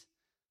disease,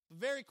 but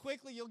very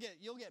quickly you'll get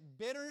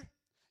bitter,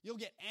 you'll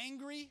get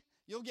angry,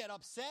 you'll get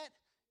upset.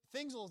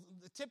 Things will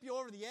tip you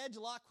over the edge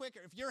a lot quicker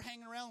if you're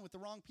hanging around with the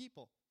wrong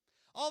people.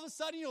 All of a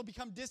sudden, you'll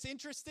become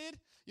disinterested.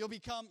 You'll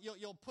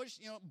push,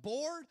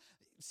 bored,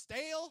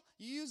 stale.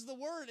 You use the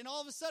word, and all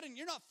of a sudden,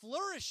 you're not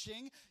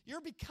flourishing.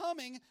 You're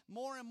becoming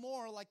more and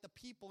more like the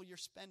people you're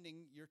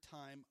spending your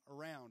time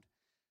around.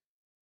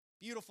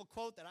 Beautiful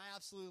quote that I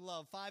absolutely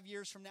love. 5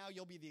 years from now,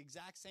 you'll be the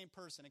exact same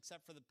person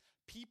except for the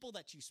people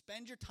that you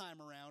spend your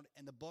time around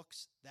and the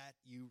books that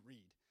you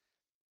read.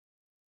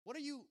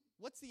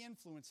 What's the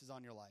influences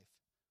on your life?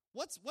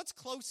 What's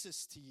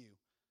closest to you?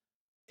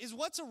 Is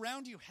what's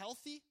around you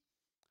healthy?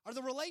 Are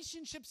the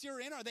relationships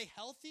you're in, are they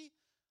healthy?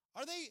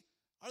 Are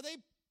they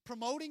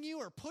promoting you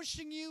or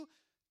pushing you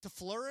to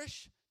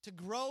flourish, to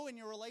grow in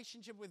your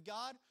relationship with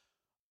God?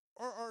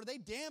 Or are they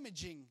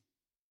damaging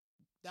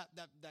that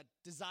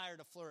desire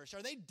to flourish?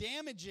 Are they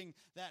damaging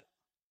that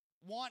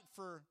want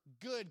for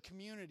good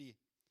community?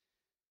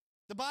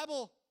 The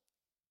Bible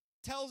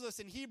tells us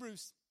in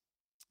Hebrews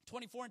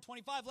 24 and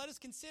 25, let us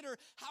consider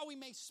how we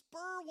may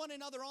spur one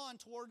another on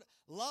toward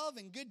love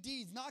and good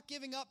deeds, not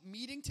giving up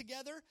meeting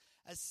together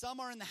as some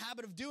are in the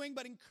habit of doing,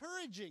 but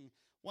encouraging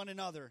one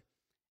another.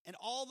 And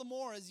all the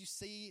more as you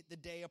see the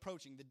day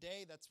approaching, the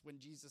day that's when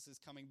Jesus is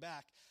coming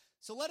back.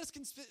 So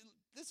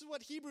this is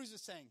what Hebrews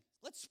is saying.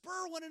 Let's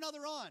spur one another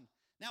on.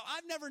 Now,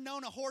 I've never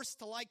known a horse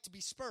to like to be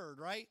spurred,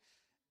 right?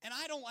 And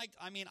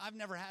I've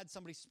never had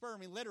somebody spur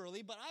me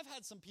literally, but I've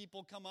had some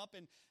people come up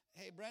and,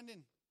 hey,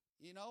 Brendan,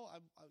 you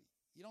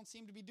don't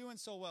seem to be doing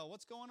so well.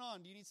 What's going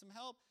on? Do you need some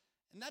help?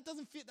 And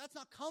that's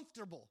not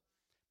comfortable,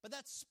 but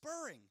that's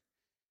spurring.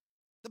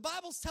 The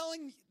Bible's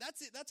telling,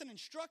 that's an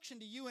instruction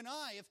to you and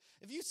I.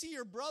 If you see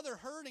your brother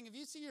hurting, if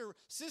you see your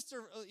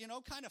sister,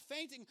 kind of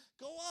fainting,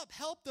 go up,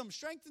 help them,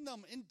 strengthen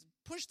them, and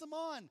push them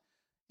on.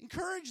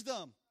 Encourage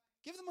them.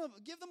 Give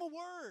them a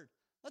word.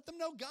 Let them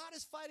know God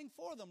is fighting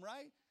for them,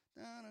 right?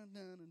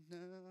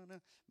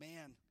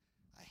 Man,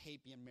 I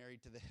hate being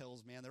married to the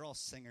Hills, man. They're all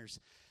singers.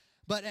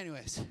 But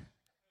anyways,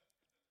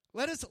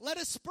 let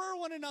us spur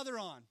one another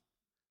on.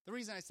 The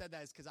reason I said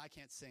that is because I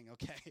can't sing,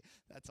 okay?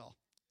 That's all.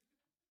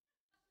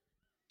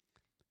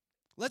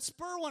 Let's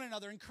spur one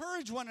another,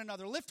 encourage one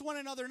another, lift one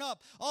another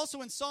up.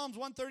 Also in Psalms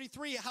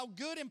 133, how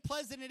good and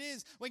pleasant it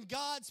is when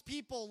God's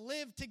people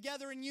live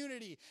together in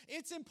unity.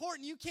 It's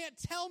important. You can't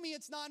tell me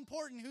it's not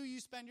important who you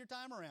spend your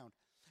time around.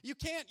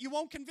 You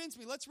won't convince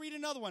me. Let's read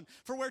another one.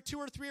 For where 2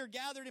 or 3 are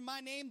gathered in my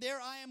name, there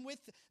I am with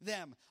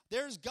them.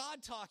 There's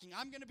God talking.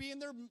 I'm going to be in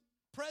their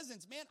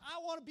presence. Man,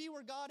 I want to be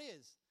where God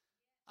is.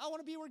 I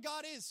want to be where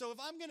God is. So if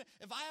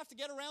I have to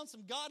get around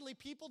some godly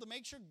people to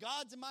make sure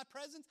God's in my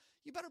presence,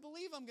 you better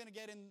believe I'm going to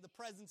get in the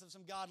presence of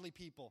some godly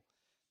people.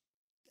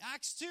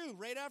 Acts 2,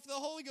 right after the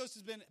Holy Ghost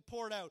has been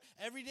poured out.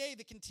 Every day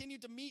they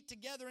continued to meet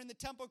together in the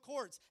temple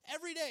courts.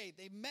 Every day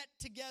they met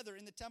together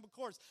in the temple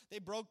courts. They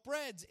broke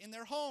breads in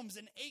their homes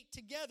and ate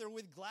together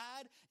with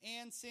glad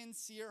and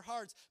sincere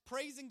hearts,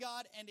 praising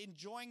God and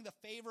enjoying the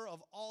favor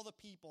of all the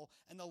people.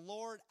 And the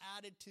Lord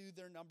added to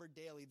their number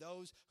daily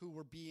those who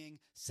were being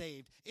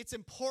saved. It's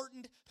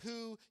important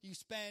who you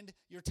spend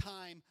your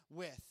time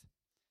with.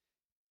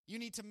 You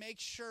need to make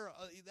sure,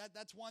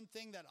 that's one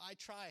thing that I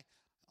try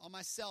on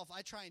myself.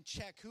 I try and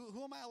check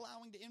who am I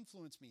allowing to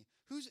influence me?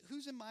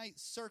 Who's in my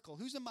circle?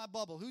 Who's in my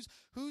bubble?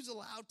 Who's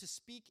allowed to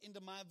speak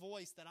into my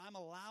voice that I'm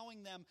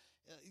allowing them,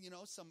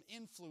 some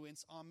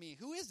influence on me?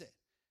 Who is it?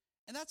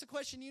 And that's a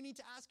question you need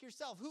to ask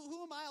yourself.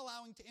 Who am I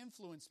allowing to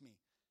influence me?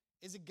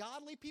 Is it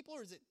godly people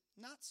or is it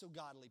not so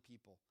godly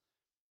people?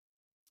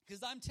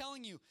 Because I'm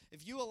telling you,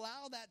 if you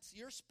allow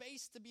your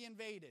space to be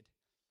invaded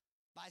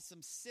by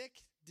some sick,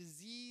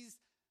 disease,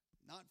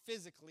 not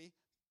physically,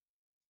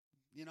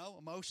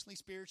 emotionally,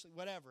 spiritually,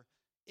 whatever,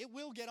 it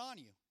will get on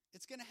you.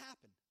 It's going to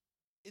happen.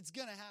 It's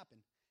going to happen.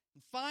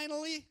 And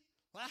finally,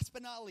 last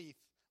but not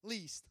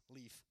least,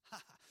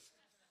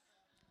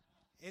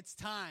 it's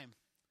time.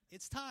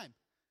 It's time.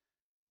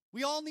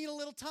 We all need a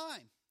little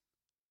time.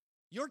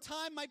 Your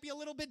time might be a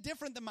little bit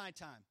different than my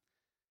time.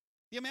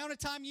 The amount of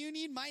time you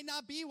need might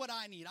not be what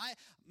I need.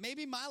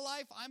 Maybe my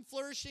life, I'm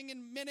flourishing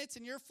in minutes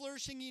and you're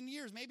flourishing in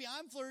years. Maybe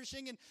I'm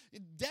flourishing in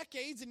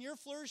decades and you're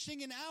flourishing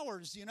in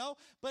hours,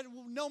 But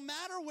no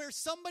matter where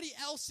somebody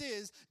else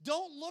is,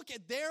 don't look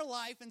at their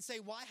life and say,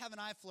 why haven't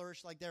I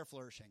flourished like they're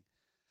flourishing?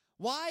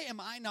 Why am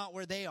I not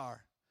where they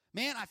are?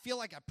 Man, I feel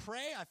like I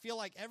pray. I feel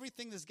like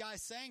everything this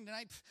guy's saying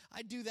tonight,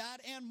 I do that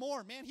and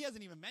more. Man, he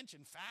hasn't even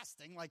mentioned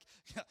fasting. Like,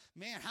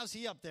 man, how's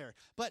he up there?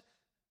 But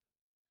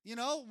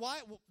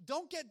why?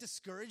 Don't get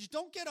discouraged.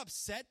 Don't get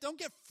upset. Don't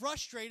get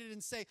frustrated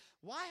and say,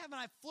 why haven't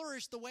I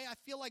flourished the way I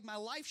feel like my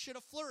life should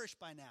have flourished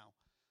by now?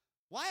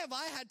 Why have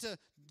I had to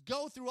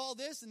go through all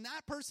this and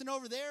that person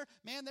over there,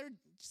 man,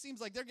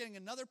 seems like they're getting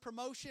another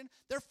promotion.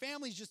 Their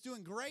family's just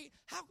doing great.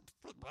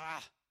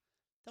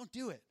 Don't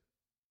do it.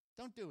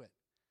 Don't do it.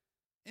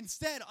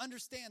 Instead,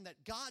 understand that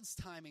God's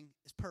timing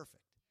is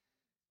perfect.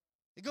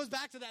 It goes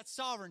back to that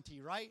sovereignty,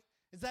 right?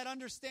 It's that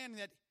understanding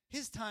that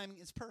his timing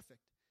is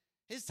perfect.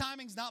 His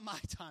timing's not my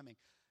timing.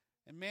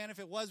 And man, if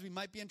it was, we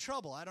might be in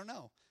trouble. I don't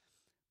know.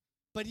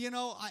 But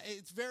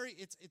it's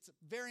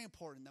very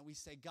important that we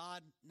say,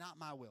 God, not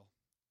my will.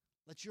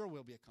 Let your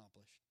will be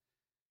accomplished.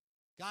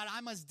 God, I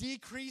must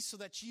decrease so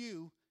that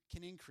you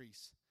can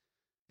increase.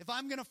 If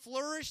I'm going to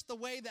flourish the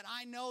way that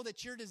I know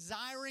that you're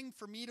desiring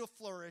for me to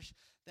flourish,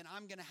 then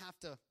I'm going to have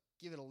to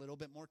give it a little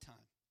bit more time.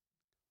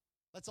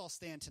 Let's all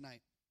stand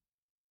tonight.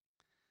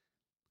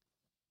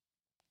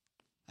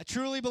 I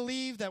truly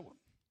believe that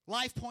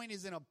Life Point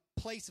is in a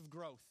place of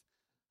growth.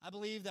 I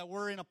believe that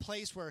we're in a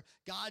place where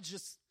God's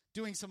just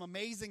doing some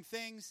amazing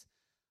things.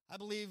 I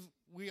believe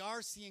we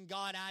are seeing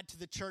God add to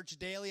the church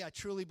daily. I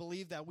truly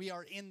believe that we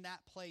are in that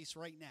place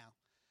right now.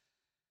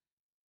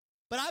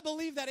 But I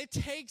believe that it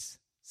takes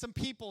some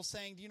people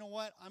saying, you know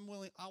what,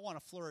 I want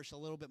to flourish a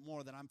little bit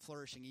more than I'm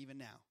flourishing even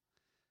now.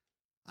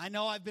 I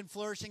know I've been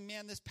flourishing,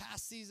 man, this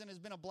past season has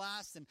been a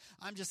blast, and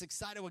I'm just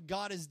excited what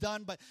God has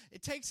done. But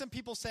it takes some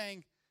people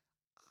saying,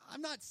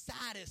 I'm not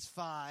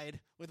satisfied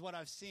with what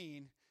I've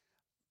seen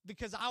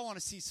because I want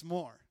to see some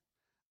more.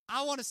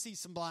 I want to see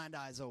some blind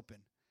eyes open.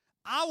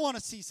 I want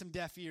to see some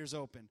deaf ears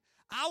open.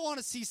 I want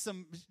to see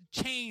some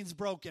chains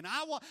broken.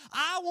 I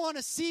want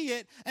to see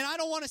it, and I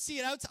don't want to see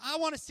it outside. I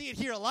want to see it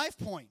here at Life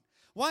Point.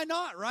 Why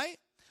not, right?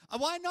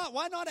 Why not?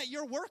 Why not at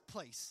your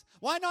workplace?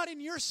 Why not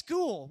in your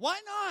school? Why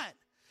not?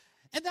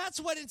 And that's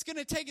what it's going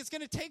to take. It's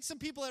going to take some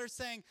people that are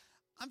saying,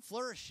 I'm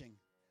flourishing.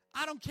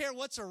 I don't care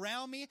what's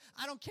around me.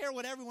 I don't care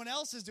what everyone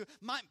else is doing.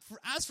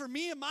 As for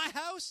me and my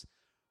house,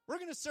 we're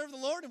going to serve the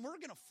Lord and we're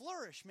going to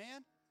flourish,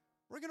 man.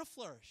 We're going to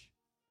flourish.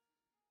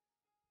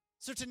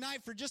 So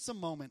tonight, for just a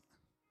moment,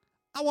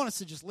 I want us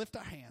to just lift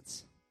our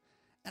hands.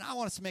 And I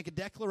want us to make a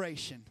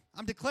declaration.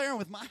 I'm declaring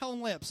with my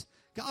own lips,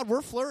 God,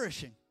 we're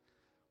flourishing.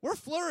 We're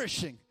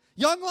flourishing.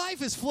 Young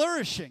Life is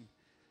flourishing.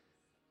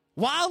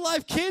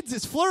 Wildlife Kids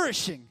is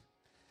flourishing.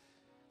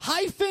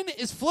 Hyphen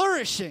is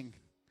flourishing.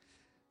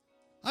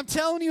 I'm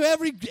telling you,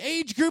 every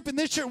age group in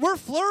this church, we're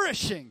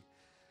flourishing.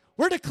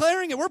 We're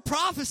declaring it. We're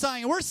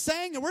prophesying it. We're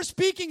saying it. We're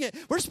speaking it.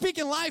 We're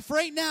speaking life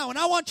right now. And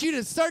I want you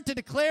to start to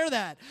declare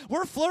that.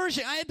 We're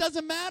flourishing. It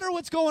doesn't matter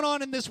what's going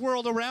on in this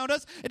world around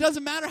us. It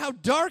doesn't matter how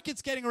dark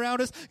it's getting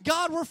around us.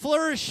 God, we're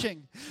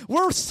flourishing.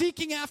 We're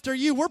seeking after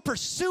you. We're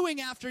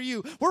pursuing after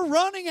you. We're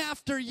running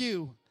after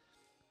you.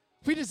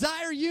 We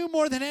desire you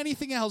more than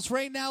anything else.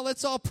 Right now,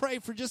 let's all pray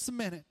for just a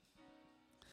minute.